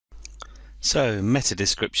So, meta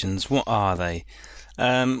descriptions, what are they?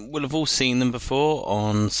 We'll have all seen them before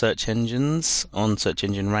on search engines, on search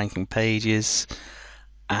engine ranking pages,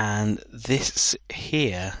 and this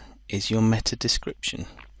here is your meta description.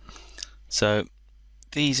 So,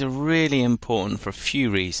 these are really important for a few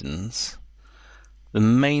reasons. The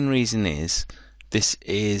main reason is this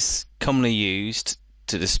is commonly used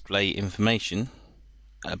to display information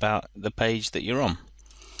about the page that you're on.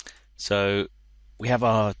 So, we have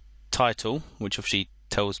our title, which obviously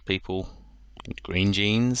tells people green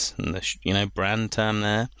jeans and the brand term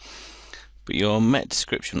there. But your meta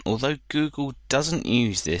description, although Google doesn't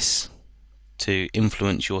use this to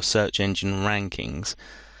influence your search engine rankings,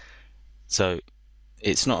 so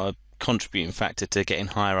it's not a contributing factor to getting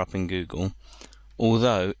higher up in Google,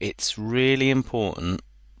 although it's really important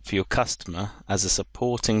for your customer as a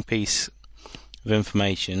supporting piece of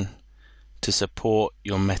information to support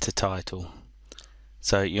your meta title.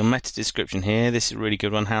 So your meta description here, this is a really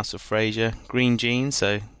good one, House of Fraser, green jeans.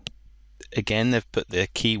 So again, they've put the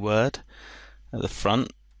keyword at the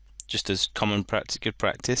front, just as common practice, good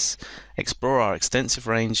practice. Explore our extensive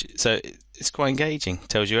range. So it's quite engaging.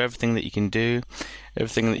 Tells you everything that you can do,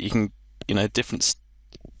 everything that you can, different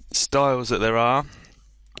styles that there are,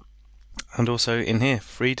 and also in here,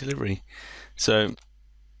 free delivery. So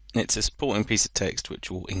it's a supporting piece of text which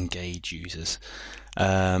will engage users.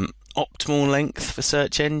 Optimal length for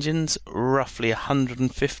search engines, roughly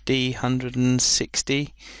 150,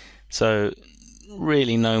 160. So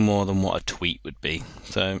really no more than what a tweet would be.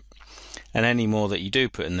 So, and any more that you do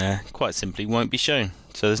put in there, quite simply won't be shown.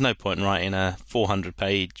 So there's no point in writing a 400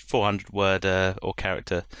 word or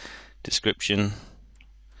character description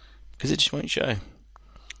because it just won't show.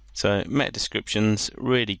 So meta descriptions,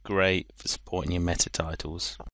 really great for supporting your meta titles.